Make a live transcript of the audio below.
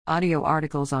Audio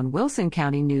articles on Wilson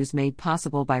County News made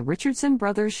possible by Richardson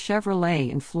Brothers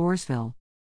Chevrolet in Floresville.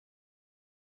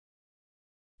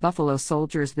 Buffalo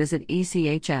soldiers visit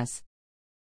ECHS.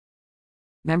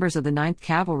 Members of the 9th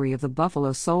Cavalry of the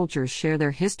Buffalo Soldiers share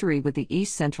their history with the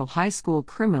East Central High School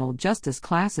criminal justice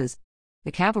classes.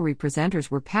 The cavalry presenters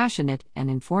were passionate and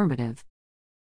informative.